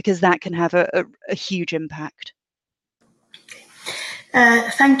up, because that can have a huge impact.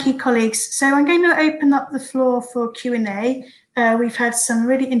 Thank you, colleagues. So I'm going to open up the floor for Q&A. We've had some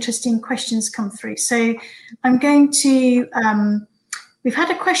really interesting questions come through. So I'm going to, we've had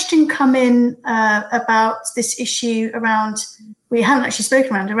a question come in about this issue around, we haven't actually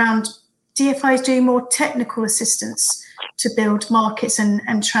spoken around DFIs doing more technical assistance to build markets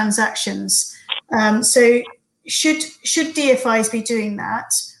and transactions. So should DFIs be doing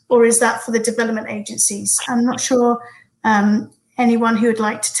that, or is that for the development agencies? I'm not sure anyone who would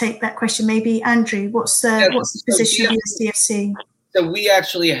like to take that question. Maybe Andrew, what's the position of USDFC? So we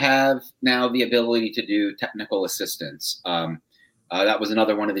actually have now the ability to do technical assistance. That was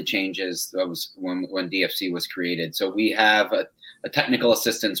another one of the changes that was when DFC was created. So we have a technical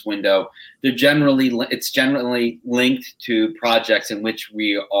assistance window. It's generally linked to projects in which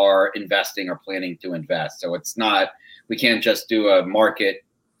we are investing or planning to invest. So it's not, we can't just do a market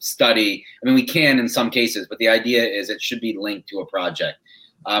study. I mean, we can in some cases, but the idea is it should be linked to a project.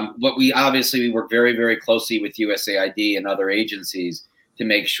 But we work very, very closely with USAID and other agencies to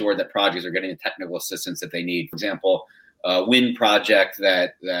make sure that projects are getting the technical assistance that they need. For example, a wind project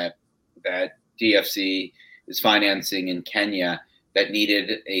that DFC is financing in Kenya that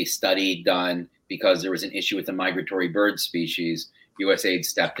needed a study done because there was an issue with the migratory bird species. USAID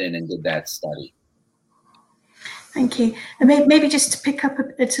stepped in and did that study. Thank you. And maybe just to pick up a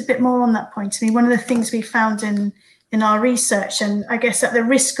bit more on that point, I mean, one of the things we found in in our research, and I guess at the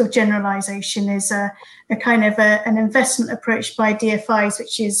risk of generalization is a kind of an investment approach by DFIs,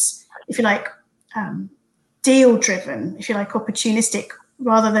 which is, if you like, deal driven, if you like, opportunistic,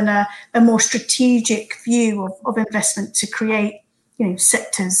 rather than a more strategic view of investment to create,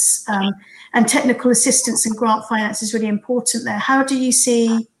 sectors. And technical assistance and grant finance is really important there. How do you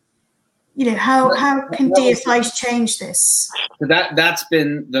see, how can DFIs change this? So that's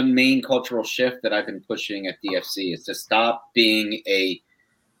been the main cultural shift that I've been pushing at DFC, is to stop being a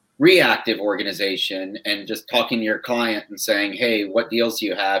reactive organization and just talking to your client and saying, hey, what deals do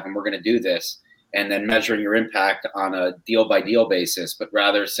you have? And we're going to do this. And then measuring your impact on a deal by deal basis, but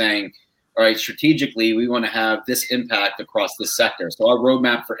rather saying, all right, strategically, we want to have this impact across this sector. So our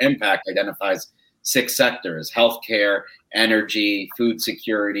roadmap for impact identifies 6 sectors: healthcare, energy, food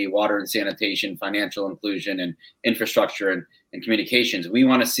security, water and sanitation, financial inclusion, and infrastructure and communications. We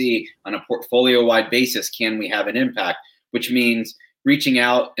want to see on a portfolio-wide basis, can we have an impact, which means reaching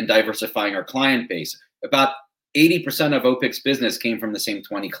out and diversifying our client base. About 80% of OPIC's business came from the same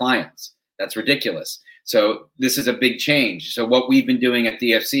 20 clients. That's ridiculous. So this is a big change. So what we've been doing at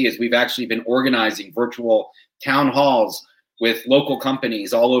DFC is we've actually been organizing virtual town halls with local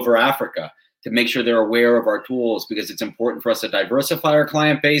companies all over Africa to make sure they're aware of our tools, because it's important for us to diversify our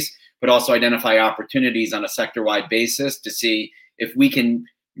client base, but also identify opportunities on a sector-wide basis to see if we can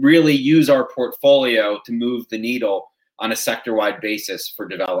really use our portfolio to move the needle on a sector-wide basis for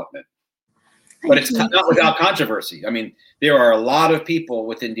development. But it's not without controversy. I mean, there are a lot of people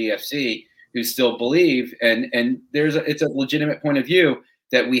within DFC who still believe, and it's a legitimate point of view,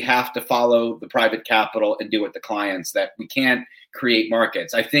 that we have to follow the private capital and do it with the clients, that we can't create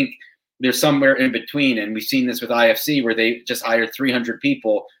markets. I think there's somewhere in between, and we've seen this with IFC, where they just hired 300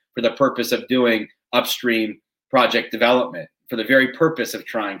 people for the purpose of doing upstream project development, for the very purpose of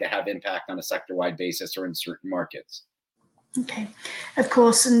trying to have impact on a sector-wide basis or in certain markets. Okay, of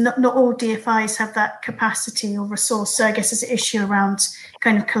course, and not all DFIs have that capacity or resource. So I guess there's an issue around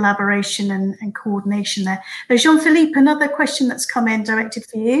kind of collaboration and coordination there. Now, Jean-Philippe, another question that's come in directed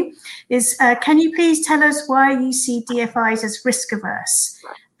for you is, can you please tell us why you see DFIs as risk averse,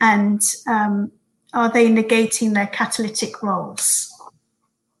 and are they negating their catalytic roles?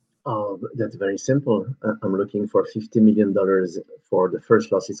 Oh, that's very simple. I'm looking for $50 million for the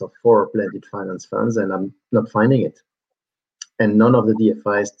first losses of 4 blended finance funds, and I'm not finding it. And none of the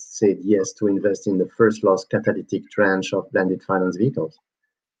DFIs said yes to invest in the first loss catalytic tranche of blended finance vehicles.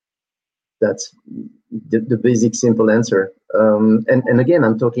 That's the basic, simple answer. And again,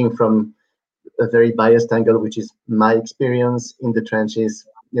 I'm talking from a very biased angle, which is my experience in the trenches,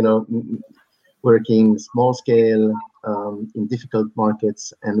 working small scale in difficult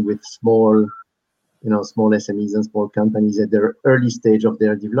markets and with small SMEs and small companies at their early stage of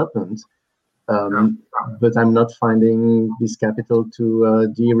their development. But I'm not finding this capital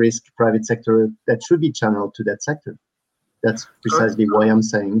to de-risk private sector that should be channeled to that sector. That's precisely why I'm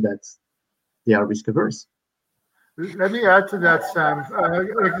saying that they are risk averse. Let me add to that, Sam.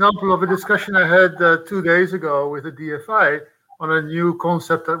 An example of a discussion I had 2 days ago with a DFI on a new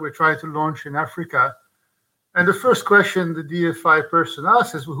concept that we're trying to launch in Africa. And the first question the DFI person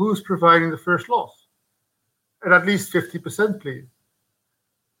asks is, well, who's providing the first loss? And at least 50%, please.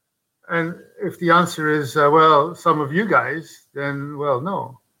 And if the answer is, well, some of you guys, then, well,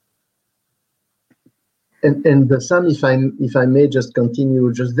 no. And Sam, if I may just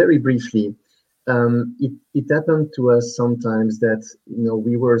continue just very briefly, it happened to us sometimes that,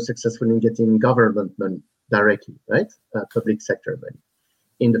 we were successful in getting government money directly, right? Public sector money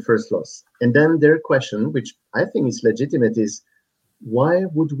in the first loss. And then their question, which I think is legitimate, is, why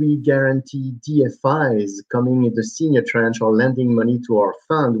would we guarantee DFIs coming in the senior tranche or lending money to our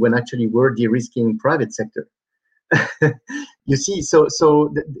fund when actually we're de-risking private sector? You see,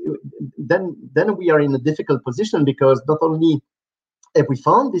 so then we are in a difficult position, because not only have we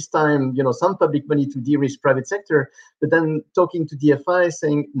found this time, some public money to de-risk private sector, but then talking to DFI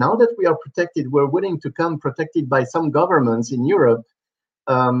saying, now that we are protected, we're willing to come protected by some governments in Europe.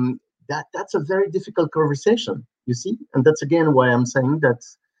 That's a very difficult conversation, you see, and that's again why I'm saying that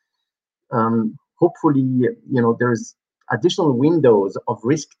hopefully, there's additional windows of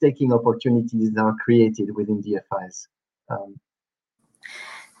risk-taking opportunities that are created within DFIs.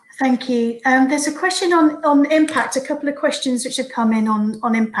 Thank you. There's a question on impact, a couple of questions which have come in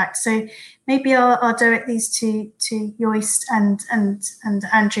on impact. So maybe I'll direct these to Joyce and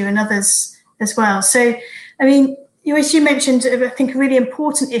Andrew and others as well. So, I mean, Joyce, you mentioned, I think, a really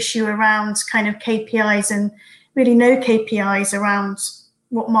important issue around kind of KPIs and really no KPIs around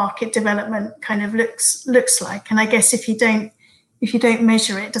what market development kind of looks like. And I guess if you don't if you don't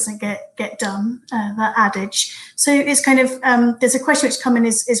measure it, it doesn't get done, that adage. So it's kind of, there's a question which come in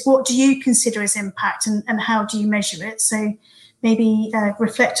is what do you consider as impact, and how do you measure it? So maybe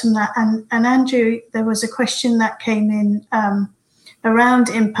reflect on that. And Andrew, there was a question that came in around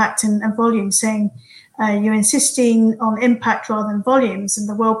impact and volume, saying you're insisting on impact rather than volumes, and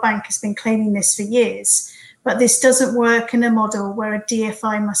the World Bank has been claiming this for years. But this doesn't work in a model where a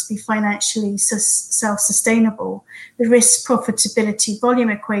DFI must be financially self-sustainable. The risk profitability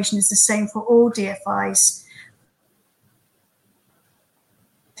volume equation is the same for all DFIs.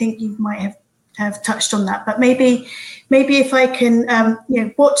 I think you might have touched on that, but maybe if I can,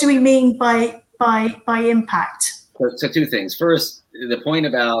 what do we mean by impact? So two things. First, the point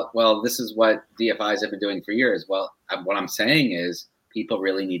about, well, this is what DFIs have been doing for years. Well, what I'm saying is people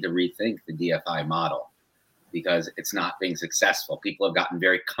really need to rethink the DFI model, because it's not being successful. People have gotten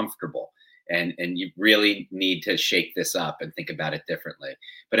very comfortable, and you really need to shake this up and think about it differently.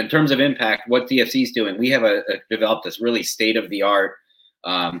 But in terms of impact, what DFC is doing, we have developed this really state-of-the-art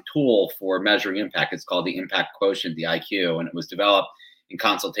tool for measuring impact. It's called the Impact Quotient, the IQ, and it was developed in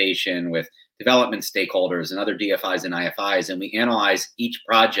consultation with development stakeholders and other DFIs and IFIs, and we analyze each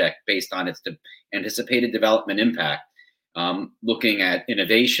project based on its anticipated development impact, looking at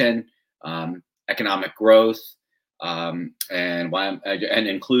innovation, economic growth, and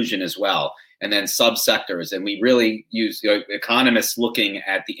inclusion as well, and then subsectors. And we really use economists looking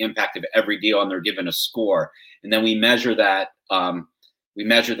at the impact of every deal, and they're given a score, and then we measure that. We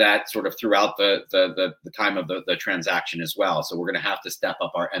measure that sort of throughout the time of the transaction as well. So we're going to have to step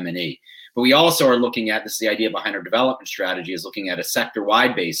up our M&E. But we also are looking at, this is the idea behind our development strategy, is looking at a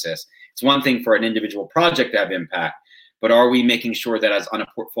sector-wide basis. It's one thing for an individual project to have impact, but are we making sure that as on a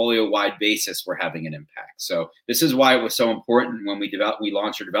portfolio-wide basis, we're having an impact? So this is why it was so important when we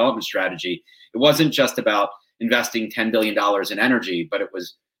launched our development strategy. It wasn't just about investing $10 billion in energy, but it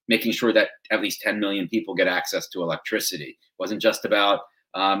was making sure that at least 10 million people get access to electricity. It wasn't just about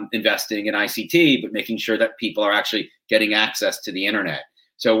investing in ICT, but making sure that people are actually getting access to the internet.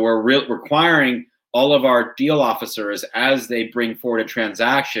 So we're requiring all of our deal officers, as they bring forward a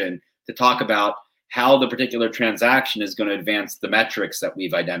transaction, to talk about how the particular transaction is going to advance the metrics that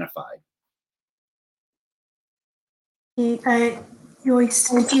we've identified. Joyce,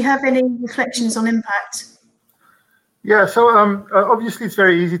 do you have any reflections on impact? Yeah, so obviously it's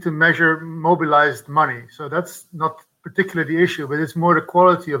very easy to measure mobilized money. So that's not particularly the issue, but it's more the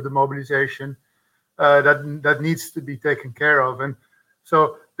quality of the mobilization that needs to be taken care of. And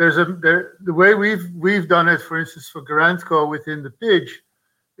so the way we've done it, for instance, for Garantco within the PIDGE,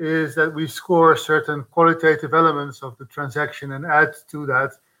 is that we score certain qualitative elements of the transaction and add to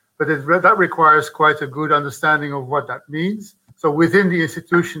that. But that requires quite a good understanding of what that means. So within the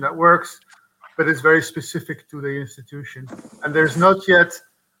institution that works, but it's very specific to the institution. And there's not yet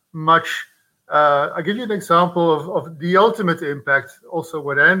much. I'll give you an example of the ultimate impact, also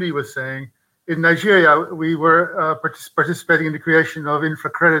what Andy was saying. In Nigeria, we were participating in the creation of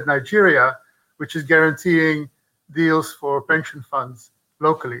InfraCredit Nigeria, which is guaranteeing deals for pension funds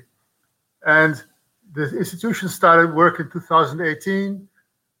locally. And the institution started work in 2018.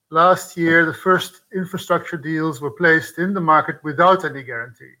 Last year, the first infrastructure deals were placed in the market without any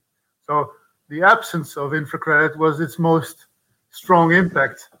guarantee. So the absence of InfraCredit was its most strong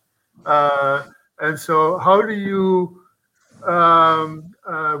impact. And so how do you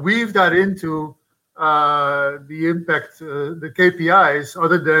weave that into the impact, the KPIs,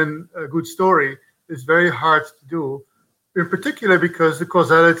 other than a good story, is very hard to do, in particular because the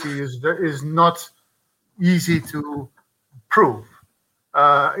causality is not easy to prove.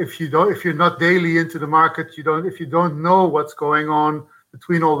 If you're not daily into the market, if you don't know what's going on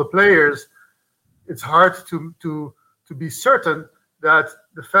between all the players, it's hard to be certain that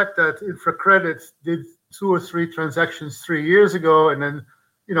the fact that InfraCredit did 2 or 3 transactions 3 years ago, and then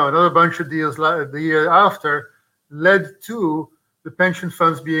another bunch of deals the year after, led to the pension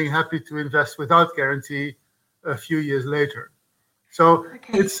funds being happy to invest without guarantee a few years later. So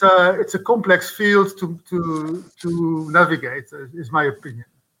okay. It's a complex field to navigate, is my opinion.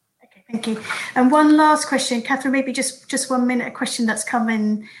 Okay, thank you. And one last question, Catherine, maybe just 1 minute. A question that's come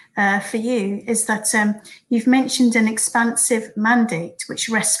in for you is that you've mentioned an expansive mandate which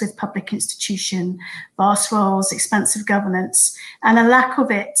rests with public institution, vast roles, expansive governance, and a lack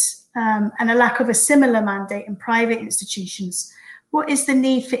of it, and a lack of a similar mandate in private institutions. What is the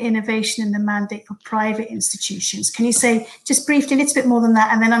need for innovation in the mandate for private institutions? Can you say just briefly a little bit more than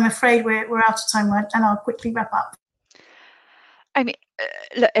that? And then I'm afraid we're out of time, and I'll quickly wrap up. I mean,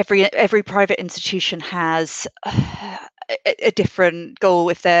 look, every private institution has a different goal.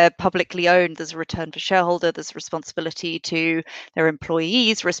 If they're publicly owned, there's a return for shareholder, there's responsibility to their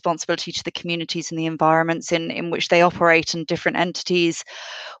employees, responsibility to the communities and the environments in which they operate, and different entities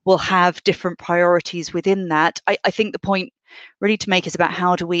will have different priorities within that. I think the point really to make is about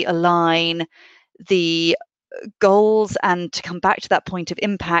how do we align the goals, and to come back to that point of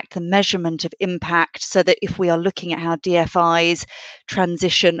impact, the measurement of impact, so that if we are looking at how DFIs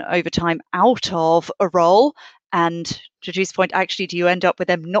transition over time out of a role, and to Drew's point, actually, do you end up with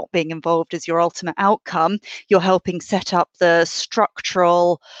them not being involved as your ultimate outcome? You're helping set up the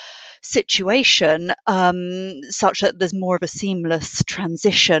structural situation such that there's more of a seamless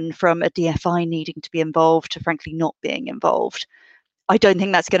transition from a DFI needing to be involved to frankly not being involved. I don't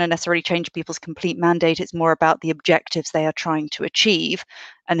think that's going to necessarily change people's complete mandate. It's more about the objectives they are trying to achieve,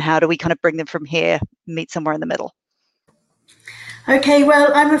 and how do we kind of bring them from here, meet somewhere in the middle. Okay,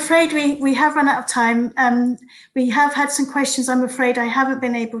 well, I'm afraid we have run out of time. We have had some questions I'm afraid I haven't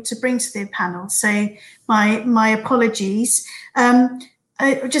been able to bring to the panel, so my apologies.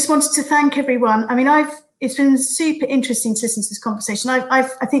 I just wanted to thank everyone. I mean, it's been super interesting to listen to this conversation. I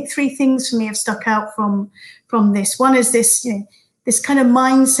think three things for me have stuck out from this. One is this, this kind of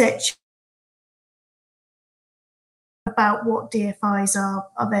mindset about what DFIs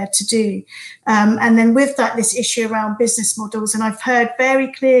are there to do. And then with that, this issue around business models. And I've heard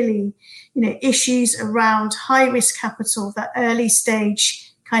very clearly, issues around high risk capital, that early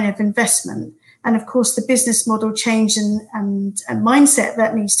stage kind of investment. And of course, the business model change and mindset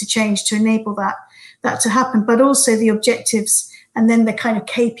that needs to change to enable that to happen, but also the objectives and then the kind of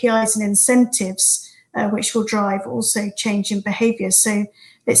KPIs and incentives which will drive also change in behaviour. So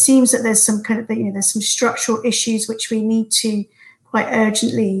it seems that there's some kind of, there's some structural issues which we need to quite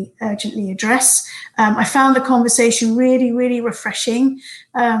urgently address. I found the conversation really, really refreshing.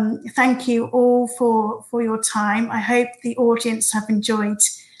 Thank you all for your time. I hope the audience have enjoyed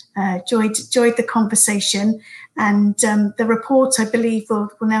the conversation, and the report, I believe, will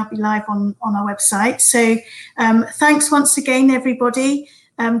now be live on our website. So thanks once again, everybody.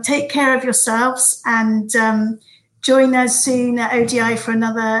 Take care of yourselves, and join us soon at ODI for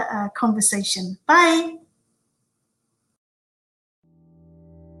another conversation. Bye.